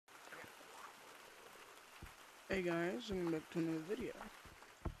Hey guys, welcome back to another video.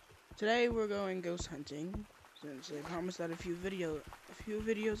 Today we're going ghost hunting, since I promised that a few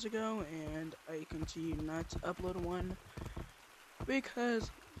videos ago, and I continue not to upload one because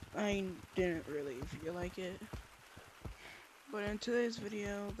I didn't really feel like it. But in today's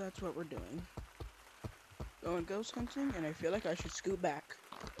video, that's what we're doing. Going ghost hunting, and I feel like I should scoot back.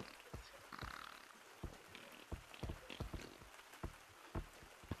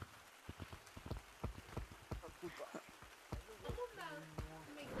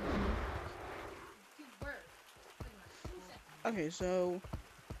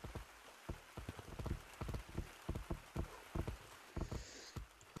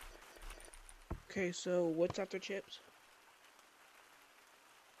 Okay, so what's after chips?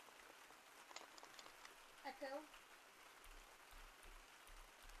 Echo.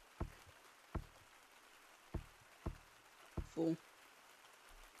 Full.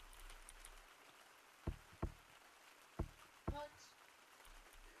 What?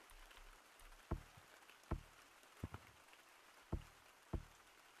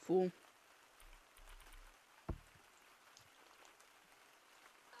 Full.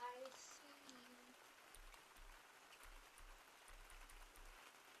 I see.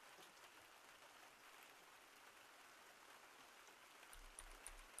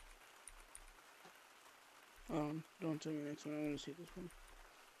 Don't tell me the next one. I want to see this one.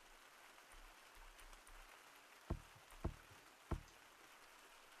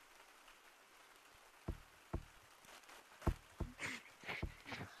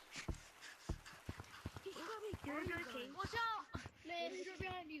 Watch out! Man, he's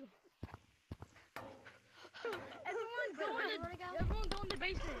behind you. Everyone go in the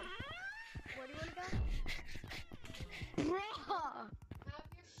basement. Where do you want to go? Bruh! Have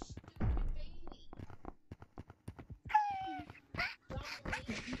your stupid baby. Don't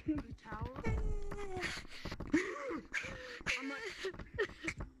leave. The tower? I'm gonna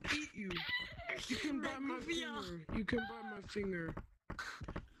eat you. You can bite my finger. You can bite my finger.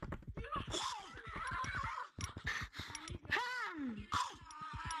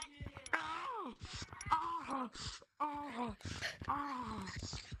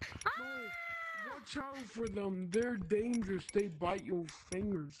 No, watch out for them. They're dangerous. They bite your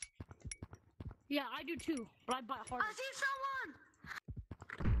fingers. Yeah, I do too, but I bite harder. I see someone!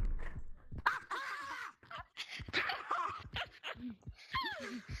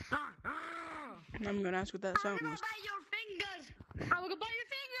 I'm gonna ask what that sound I'm gonna was. bite your fingers! I'm gonna bite your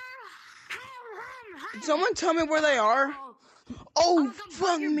finger! Did someone tell me where they are? Oh,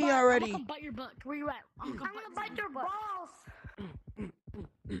 fuck me already. I'm gonna bite your butt. Where you at? I'm gonna bite your balls!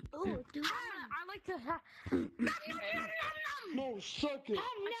 Ooh, dude. I like to have. No, suck it.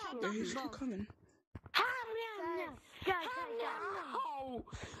 Yeah, he's still coming. Guys, No,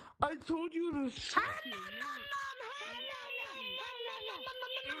 I told you to suck it.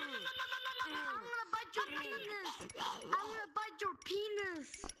 I'm gonna bite your penis! I'm gonna bite your penis!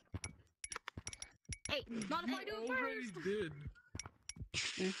 Hey, not if I do it Already first. did.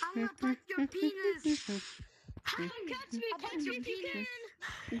 I'm gonna bite your penis! Come catch me, catch me if you can.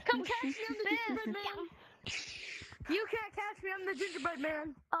 Come catch me, I'm the gingerbread man. You can't catch me, I'm the gingerbread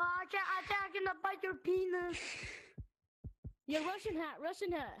man. I can't bite your penis! Yeah, Russian hat,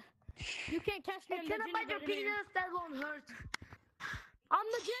 Russian hat. You can't catch me, I'm the Can I bite your gingerbread man. penis? That won't hurt. I'm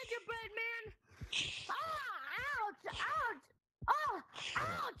the gingerbread man. Ah, ouch, ouch. Oh,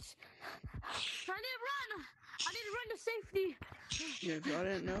 ouch. I need to run to safety. Yeah, if y'all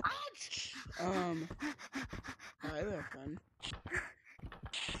didn't know. Ouch. Hi there, fun.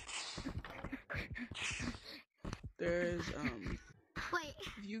 There's, Wait.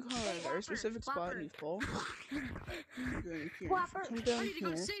 if you call it a very specific spot and you fall, you're going here. Whopper. Come down I need to go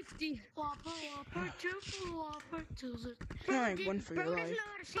to here. safety. Whopper, to the... Kind of like one for your life.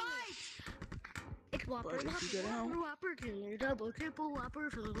 It's Whopper, But if you get out, Whopper, Junior, double, triple, Whopper,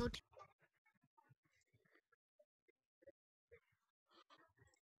 for the load.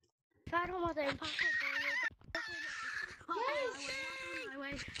 Try to want the impossible.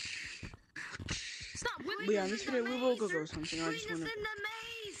 Stop whipping but yeah, in this video we will go ghost hunting. I Bring just us want in to the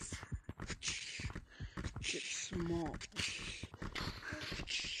maze! get small.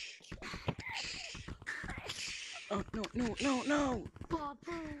 Oh, no.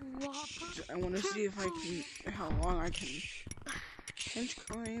 Whopper, Whopper. I want to see if I can, how long I can hinge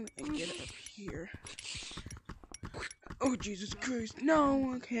climb and get up here. Oh, Jesus Christ.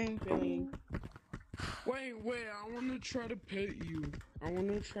 No, okay, I'm failing. Wait, I want to try to pet you. I want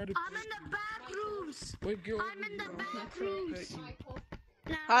to try to I'm pet in the back rooms. you. Wait, go I'm in the back rooms.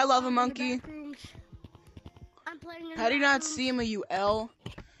 Now, Hi, Lava I'm in the Monkey. back rooms. I'm playing in How do you the not back see me, you L?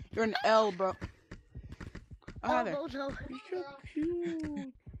 You're an L, bro. Oh, hi there. Bozo. You're so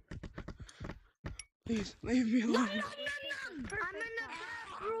cute. Please, leave me alone. I'm in the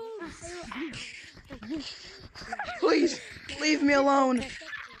bathroom. Please, leave me alone.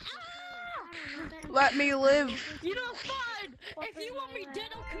 Let me live. You know, fine. If you want me dead,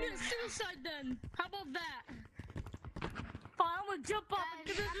 I'll commit suicide then. How about that? Fine, I'm gonna jump off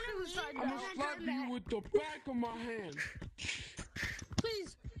and commit suicide I'm now. gonna slap you with the back of my hand.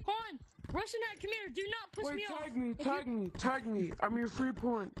 Please, Juan, Russian hat, come here. Do not push me off. Tag me. I'm your free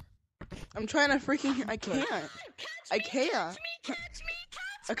point. I'm trying to freaking. I can't. I can't. Catch me.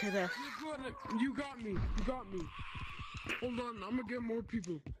 Okay, there. You got me. Hold on, I'm gonna get more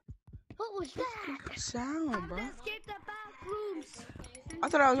people. What was that? Sound, bro. Escape the bathrooms. I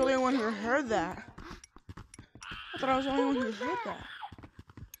thought I was the only one who heard that. I thought I was the only one who heard that.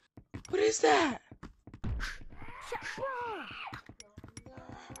 What is that?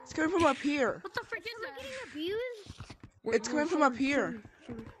 It's coming from up here. What the frick is Am I that? getting abused? It's coming from up here.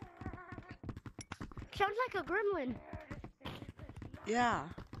 Sounds like a gremlin. Yeah.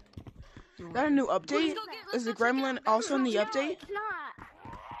 Is that a new update? Is the gremlin also in the No, update? it's not.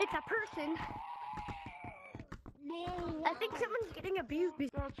 It's a person. I think someone's getting abused.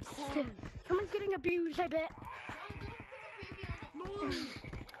 Someone's getting abused, I bet.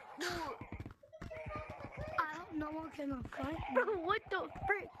 I hope no one can fight. What the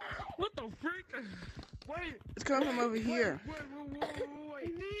frick? What the freak? Wait. It's coming from over here. Wait.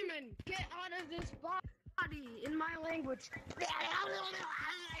 Demon, get out of this body in my language.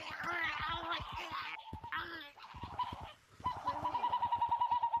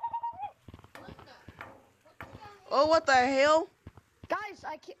 Oh, what the hell? Guys,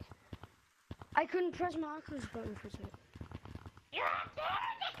 I couldn't press my Oculus button for a second.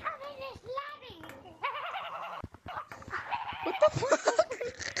 What the fuck?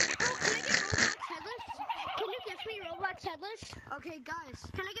 Can you give me Roblox headless? Okay, guys.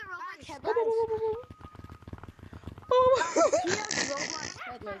 Can I get Roblox Guys, headless? He has Roblox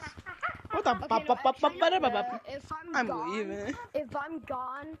headless. What the Okay, bop, no, bop, bop, bop, actually, bop, bop. if I'm gone, leaving. If I'm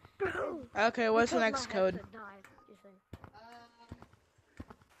gone, Okay, what's the because next my code? headset died, you think.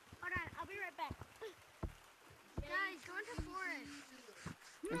 Hold on, I'll be right back. Guys, go into forest.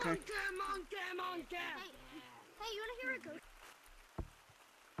 Okay. Monkey. Hey, you wanna hear a ghost?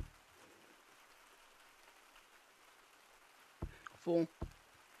 Fool.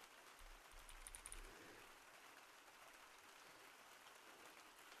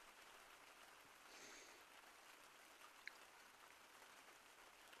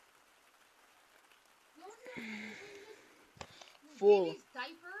 Fool.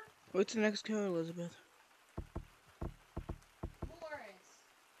 What's the next code, Elizabeth?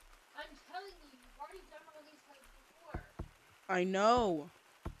 I know.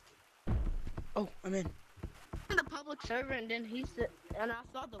 Oh, I'm in. In the public server, and then he said, and I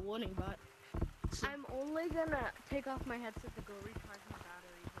saw the warning bot. I'm only gonna take off my headset to go recharge my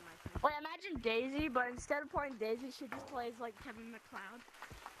batteries in my phone. Wait, imagine Daisy, but instead of playing Daisy, she just plays like Kevin McLeod.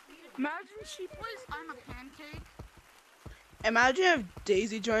 Imagine she plays I'm a Pancake. Imagine if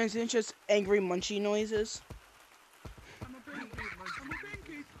Daisy joins in just angry munchy noises. I'm a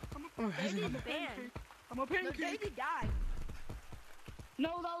pancake. Oh, Daisy's I'm banned. I'm a No, pancake. Daisy died.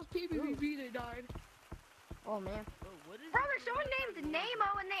 No, that was PvP that died. Oh man. Bro, there's someone named Nemo,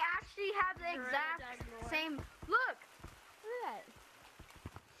 and they actually have the exact same. Look, look at that.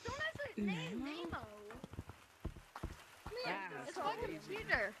 Someone has the name Nemo. Yeah. It's by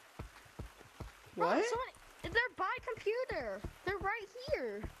computer. What? They're by computer. They're right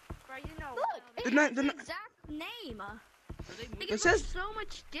here. Right, you know. Look, it They're not- has they're the not- exact name. Like, It it says- looks so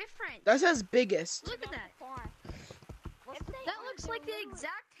much different. That says biggest. Look at that. That looks like the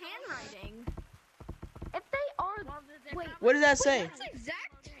exact handwriting. If they are, wait, What does that say? that's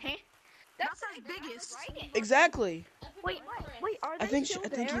exact. That's the biggest. Exactly. Wait, are they I think still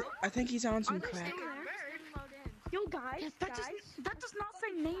there? I think he's on some crack. Still there? Yo, guys, that does not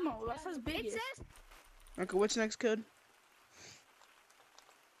say Nemo. That says It biggest. says Okay, what's the next code?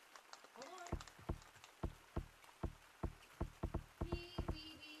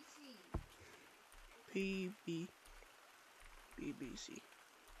 PB BBC.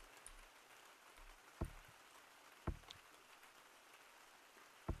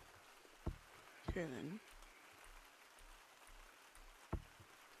 Okay then.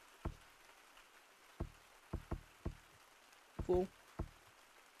 Fool.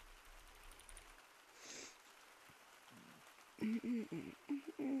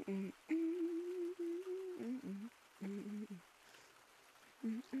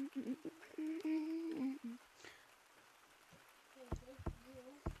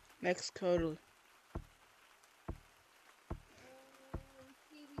 Next code.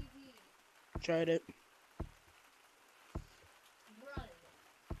 Tried it.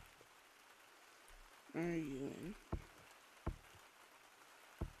 Are you in?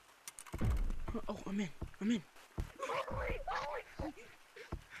 Oh, I'm in. I'm in.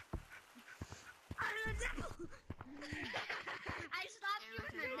 I stopped you in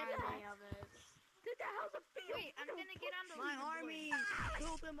the middle. What the hell's a field? Wait, I'm gonna get on the My leaderboard. army!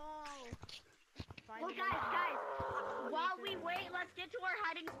 Kill them all! Well, guys, while we wait, let's get to our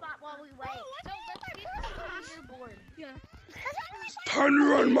hiding spot while we wait. So let's get to the leaderboard. Yeah. Time to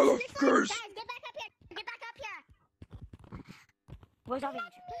run, motherfuckers! Guys, get back up here. Get back up here. Where's our Okay,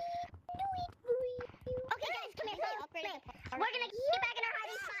 guys, come here. Wait. We're gonna get back in our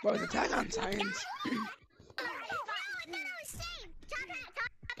hiding spot. Bro, it's Attack on Titans.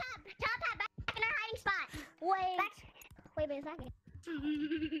 Top hat, back in our hiding spot. Wait a second. Guys,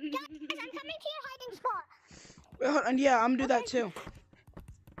 I'm coming to your hiding spot. Wait, hold on. Yeah, I'm gonna do that too.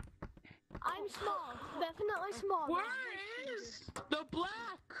 I'm small. Definitely small. Where is the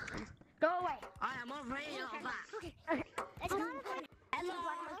black? Go away. I am already on that. Let's go. I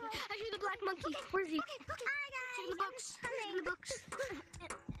hear the black monkey. Where's he? Hi, guys. In the books. In the books.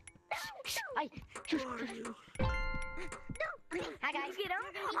 Hi, guys. Get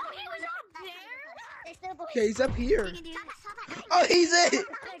over. Oh, he was up there. Yeah, he's up here. Oh, he's it!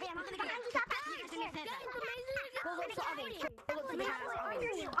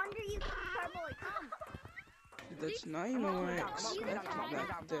 That's not even what I expected.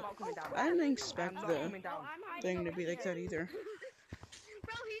 I didn't expect the thing to be like that either.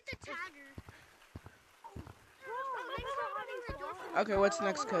 Bro, he's the tagger. Okay, what's the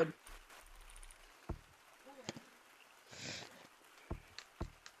next code?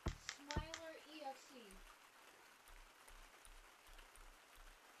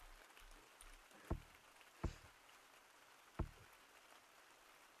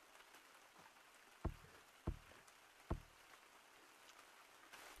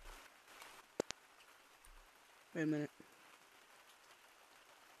 Wait a minute.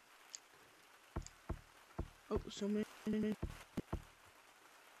 Oh, so many.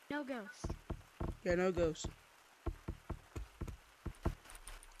 No ghost. Yeah, no ghost.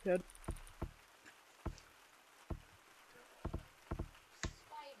 Good.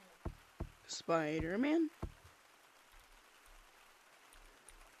 Spider-Man?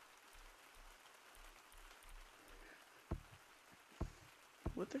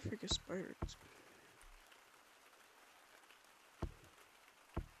 What the frick is spiders?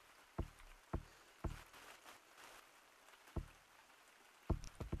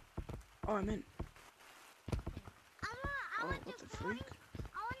 Oh, I'm in. Oh, what the freak?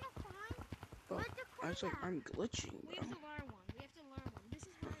 Oh, I was like, I'm glitching, We bro. have to learn one. We have to learn one. This is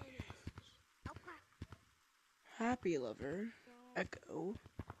how it is. Happy Lover. Echo.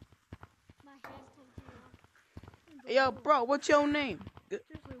 My hands come to Yo, bro, what's your name?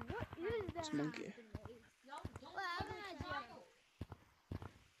 Seriously, what is that? It's Monkey.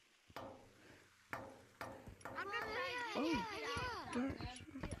 Oh, darn.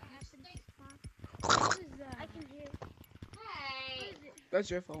 What is that? I can hear. That's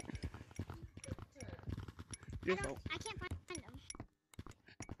your fault. Your fault. I can't find them.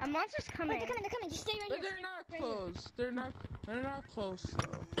 A monster's coming. Wait, they're coming. Just stay right But here. they're not close. They're not close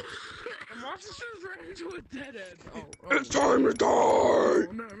though. The monster just ran into a dead end. Oh, It's time to die! oh,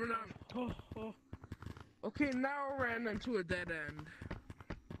 no, we're not. Oh. Okay, now I ran into a dead end.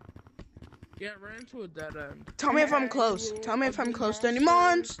 Yeah, I ran into a dead end. Tell me if I'm close. Tell me if I'm close to any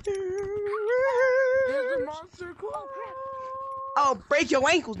monster. There's a monster close. Oh, break your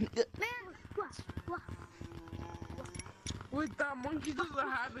ankles. Wait, that monkey doesn't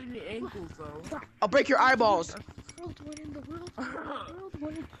have any ankles though. I'll break your eyeballs. What in the world?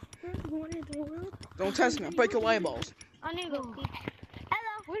 What in the world? Don't test me. I'll break your eyeballs. I need to go pee.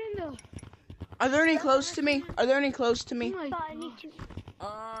 Hello. What in the? Are there any close to me? Are there any close to me? Oh my I God. need to.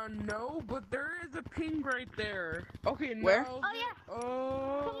 No, but there is a ping right there. Okay, now. Where? Oh yeah.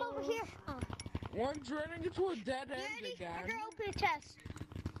 Come over here. One's running into a dead end Daddy, again. we're gonna open a chest.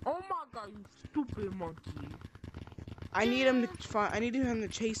 Oh my god, you stupid monkey. I need him to find. I need him to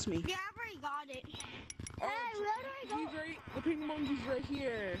chase me. Yeah, I've already got it. Oh, Hey, where do I go? he's right. The pink monkey's right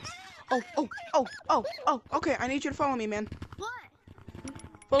here. Oh. Okay, I need you to follow me, man. What?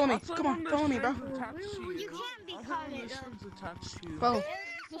 Follow me. I'll send Come on, him the follow me, bro. strings attached to You can't be I'll caught send him it the up. strings attached to you. Follow. It's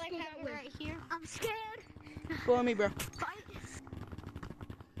Let's like go having that way. right here. I'm scared. Follow me, bro. Fight.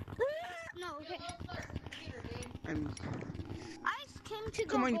 No, okay. I'm. I came to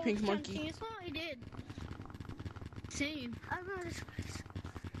Come go on, you gold pink hunting. monkey. That's what I did. Same. I'm going this place.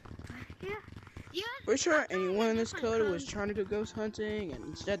 Yeah. Pretty sure anyone in this code was trying to go ghost hunting, and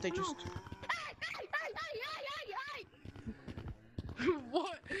instead they just.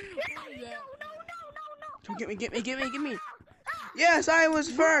 Get me, get me, get me, get me. Yes, I was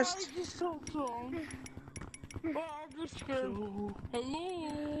first. I just so dumb. Oh, I'm just scared.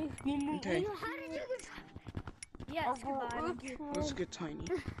 Hello? Okay, How did you get... Yes, goodbye. let's get tiny.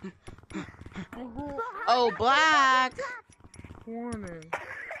 Oh, black. Warning.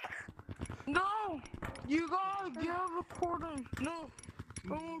 No! You gotta get recording. No!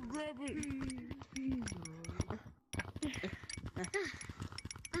 I won't grab it.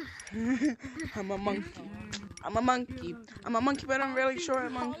 I'm a monkey. I'm a monkey. I'm a monkey, but I'm really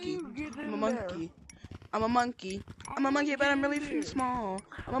short. Monkey. I'm a monkey. I'm a monkey. I'm a monkey, but I'm really freaking small.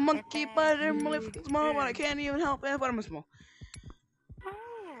 I'm a monkey, but I'm really freaking small, but I can't even help it, but I'm small.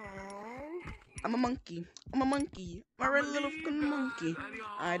 I'm a monkey. I'm a monkey. I'm a really little fucking monkey.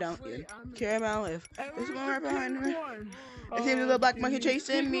 I don't even care about if there's one right behind me. I see a little black monkey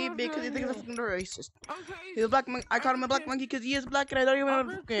chasing me because he thinks I'm fucking racist. He's a black monkey. I called him a black monkey because he is black and I don't even know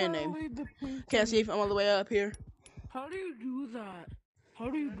his fucking name. Can't see if I'm all the way up here. How do you do that? How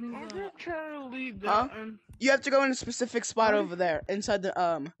do you do that? I'm just trying to leave that. Huh? You have to go in a specific spot over there inside the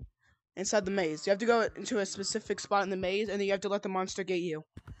maze. You have to go into a specific spot in the maze, and then you have to let the monster get you.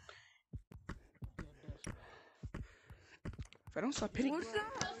 If I don't stop hitting, What's that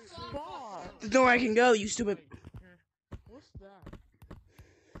spot? there's nowhere I can go. You stupid. What's that?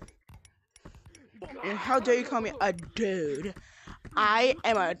 And how dare you call me a dude? I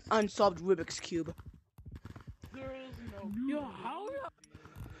am an unsolved Rubik's cube. There is no. Yo, how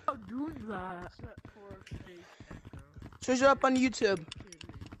are you doing that? Search it up on YouTube.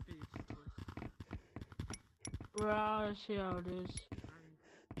 Well, I see how it is.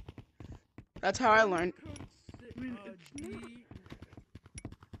 That's how I learned.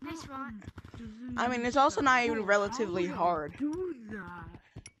 Nice one. I mean, it's also not even relatively hard. Do that.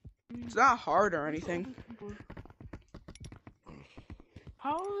 It's not hard or anything.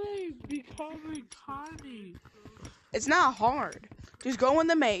 How are they becoming tiny? It's not hard. Just go in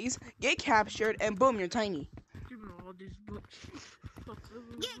the maze, get captured, and boom, you're tiny. Give me all these books.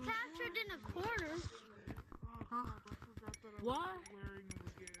 Get captured in a corner. What?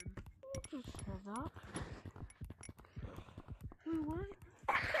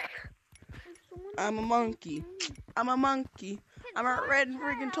 I'm a monkey. I'm a monkey. I'm a red and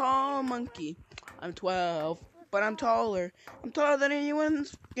freaking tall monkey. I'm 12, but I'm taller. I'm taller than anyone in the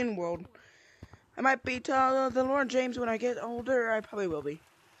fucking world. I might be taller than Lord James when I get older. I probably will be.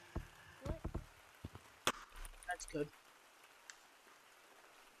 That's good.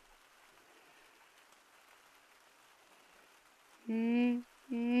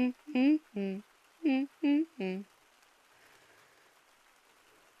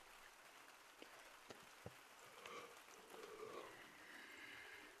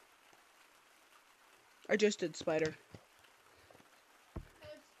 I just did spider.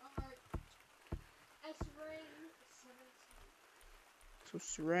 So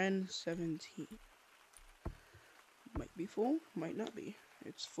Seren 17. Might be full, might not be.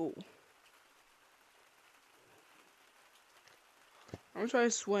 It's full. I'm gonna try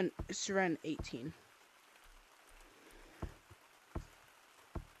Seren 18.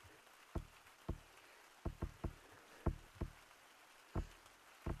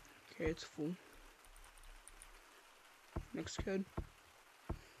 Okay, it's full. Next code.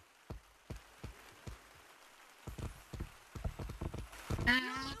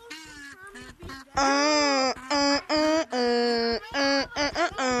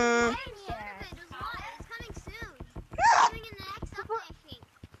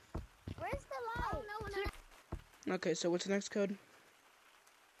 Okay, so what's the next code?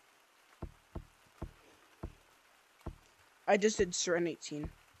 I just did Seren 18.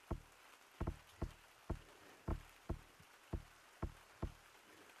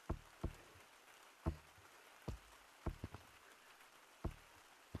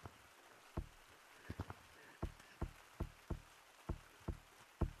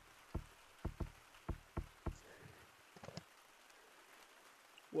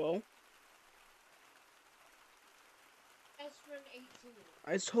 Well,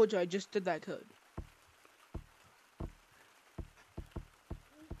 I just told you I just did that code.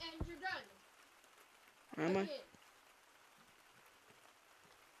 And you're done. Am I?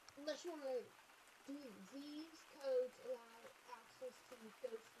 Unless you want to do these codes allow access to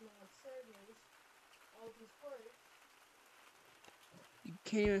Ghost Mod servers. All these words. You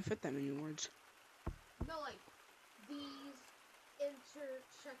can't even fit that many words. No, like these insert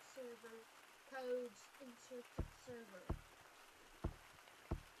check server codes insert check server.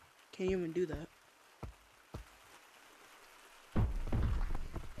 Can't even do that.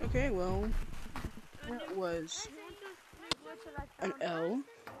 Okay, well, that was an L.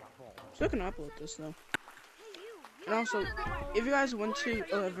 So I can upload this though. And also, if you guys want to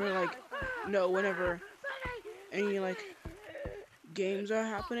ever like know whenever any like games are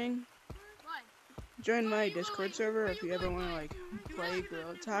happening, join my Discord server if you ever want to like play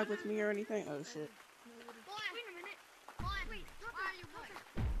Gorilla Tag with me or anything. Oh shit.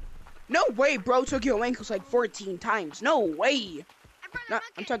 No way, bro took your ankles like 14 times. No way. No,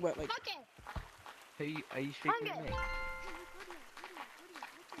 I'm talking about like. Are you shaking me?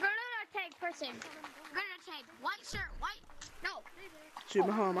 Gonna take person. Gonna take white shirt, white. No. Shoot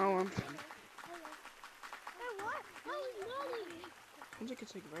my home, my arm. Hey, what? Holy moly. I think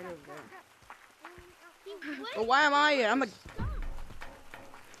it's like right over there. But why am I here? I'm a.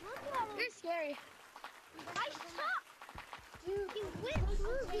 You're scary. I stop. Dude, you went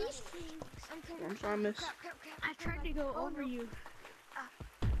through these things. I'm sorry, miss. I tried to go over you.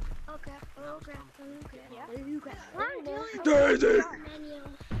 Okay. Daisy!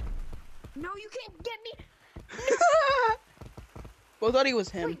 No, you can't get me. Well, I thought he was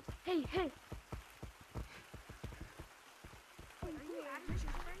him. Hey.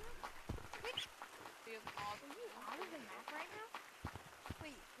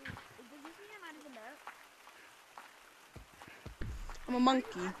 I'm a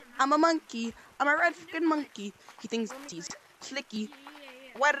monkey. I'm a monkey. I'm a red fucking monkey. He thinks he's slicky.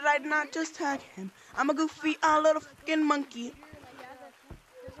 Why did I not just tag him? I'm a goofy, little fucking monkey.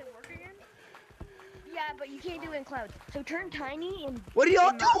 Does it work again? Yeah, but you can't do it in clouds. So turn tiny in. What are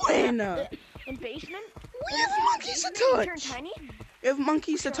y'all doing? In basement. We have monkeys to Turn touch. tiny. We have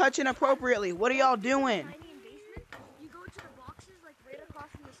monkeys to touch inappropriately. What are y'all doing? Tiny in basement. You go to the boxes like right across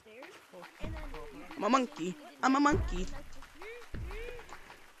from the stairs, and then. I'm a monkey. I'm a monkey.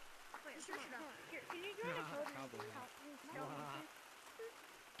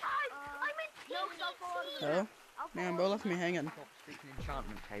 Oh, man, bro left me hanging. Are Speaking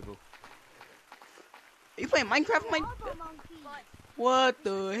enchantment table. you playing Minecraft, Mike? What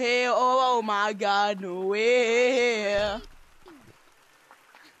the hell? Oh my God, no way. I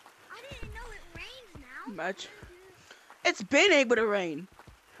didn't know it rains now. Match. It's been able to rain.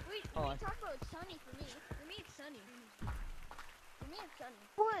 Wait, Oh, we talk about it's sunny for me. For me, it's sunny. For me, it's sunny.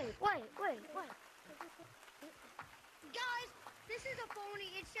 Wait. Guys, this is a phony.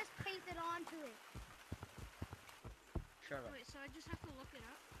 It's just painted onto it. Shut up. Wait, so I just have to look it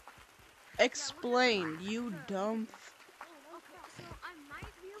up? Explain, you dumb. Okay, so I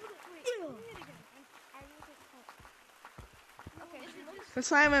might be able to. Wait, read it again. Okay, is it just. It's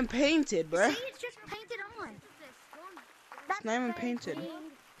not even painted, bruh. See, it's just painted on. It's not even painted. Under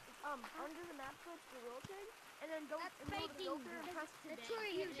the map, search the rotate, and then go and go to the filter and press That's today. where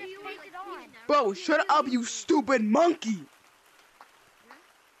you just painted on. Bro, shut up, you stupid monkey.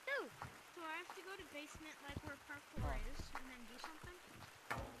 So I have to go to basement like where parkour is and then do something?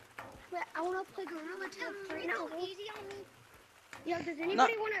 Wait, I want to play Gorilla Tag right now. Easy on me. Yo, does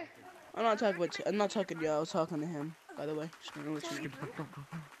anybody want to? I'm not talking with. I'm not talking to you. I was talking to him. By the way, just gonna let you know. Dude,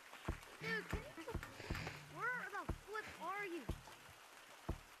 where the flip are you?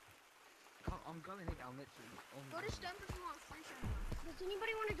 I'm going in. I'm literally on Go to Stump if you want free sunlight. Does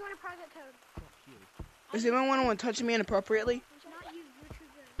anybody want to join a private code? Fuck you. Does anyone want to touch me inappropriately? Not you,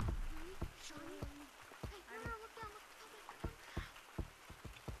 YouTuber. Hey, no, look down,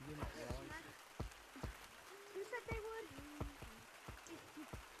 You're not right. Who said they would?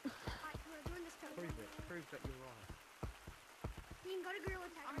 Alright, we're doing this code. Prove it. Prove that you're right. You can go to Gorilla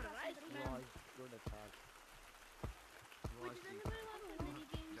Tag. Rise, Gorilla Tag. Rise, Does anybody want the mini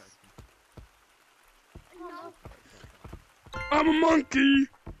games? joking. No. I'm a monkey.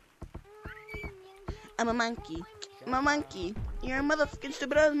 I'm a monkey. I'm a monkey. You're a motherfucking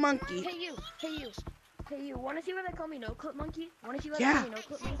stupid ass monkey. Hey you. Want to see why they call me No Clip Monkey? Want to see why Yeah. they call me No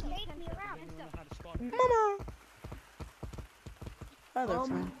Clip Monkey? Mama. Other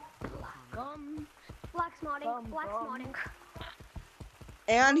friend. Black's modding. Black's modding.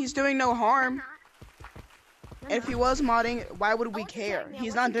 And he's doing no harm. And if he was modding, why would we care?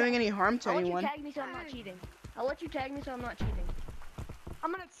 He's not doing any harm to I'll let you anyone. tag me so I'm not cheating. I'll let you tag me so I'm not cheating.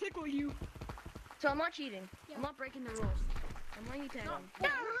 I'm gonna tickle you. So I'm not cheating. I'm not breaking the rules. I'm letting you tag me.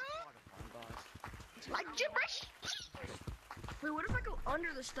 Like gibberish. Wait, what if I go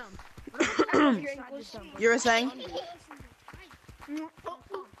under the stump? What if I tag over here inside the stump? You were saying? Don't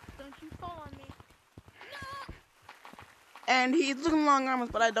you fall on me. And he's looking long arms,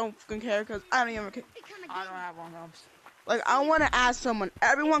 but I don't fucking care because I don't even care. I don't have long arms. Like, I want to ask someone.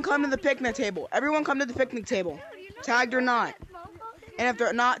 Everyone come to the picnic table. Everyone come to the picnic table. Tagged or not. And if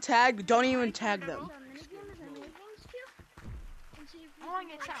they're not tagged, don't even tag them. I want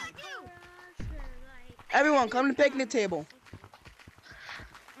to get tagged. Everyone come to the picnic table.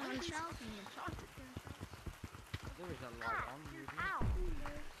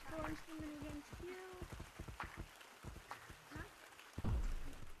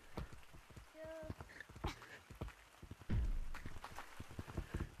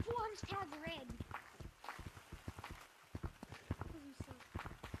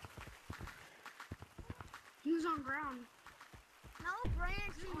 was on ground. No branching.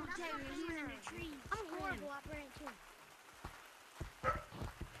 He was in the trees. I'm horrible at branching.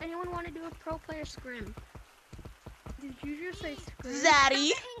 Anyone want to do a pro player scrim? Did you just say scrim?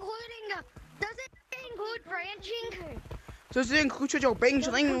 Zaddy. Does it include branching? Does it include your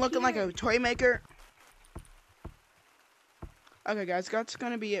Bingling looking like a toy maker? Okay, guys, that's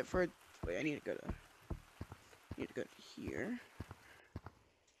gonna be it for. Wait, I need to go to here.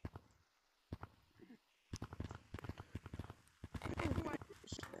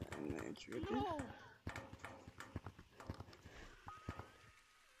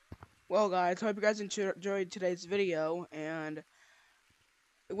 Well, guys, hope you guys enjoyed today's video, and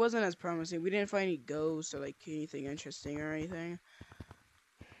it wasn't as promising. We didn't find any ghosts or like anything interesting or anything.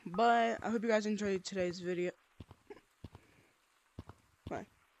 But I hope you guys enjoyed today's video. Bye.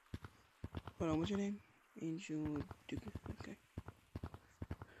 Hold on, what's your name? Angel Duke. Okay.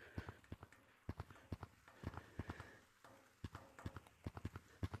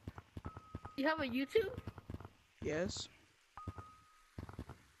 You have a YouTube? Yes.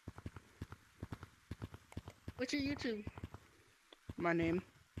 What's your YouTube? My name.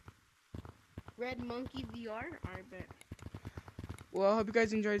 Red Monkey VR? Alright, bet. Well, I hope you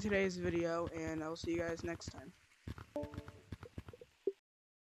guys enjoyed today's video, and I'll see you guys next time.